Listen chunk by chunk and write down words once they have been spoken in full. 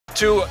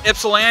to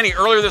Ypsilanti.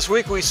 Earlier this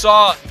week, we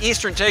saw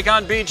Eastern take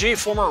on BG.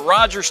 Former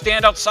Rogers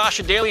standout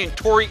Sasha Daly and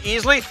Tori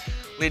Easley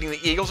leading the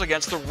Eagles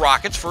against the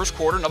Rockets. First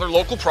quarter, another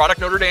local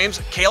product, Notre Dame's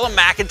Kayla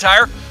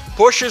McIntyre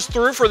pushes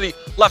through for the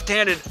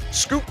left-handed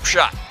scoop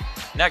shot.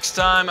 Next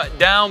time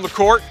down the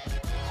court,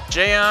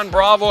 Jayon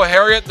Bravo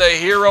Harriet, the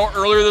hero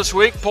earlier this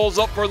week, pulls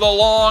up for the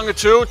long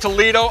two.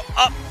 Toledo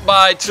up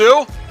by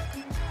 2.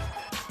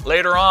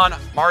 Later on,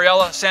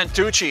 Mariella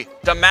Santucci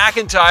to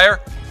McIntyre.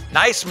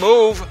 Nice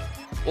move,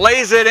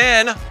 lays it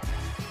in,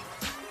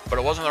 but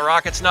it wasn't the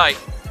Rockets' night.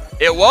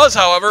 It was,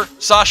 however,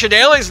 Sasha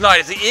Daly's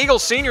night as the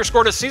Eagles senior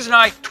scored a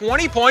season-high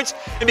 20 points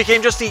and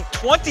became just the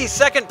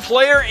 22nd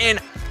player in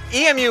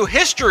EMU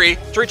history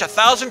to reach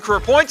 1,000 career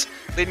points,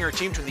 leading her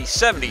team to the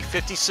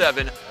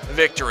 70-57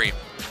 victory.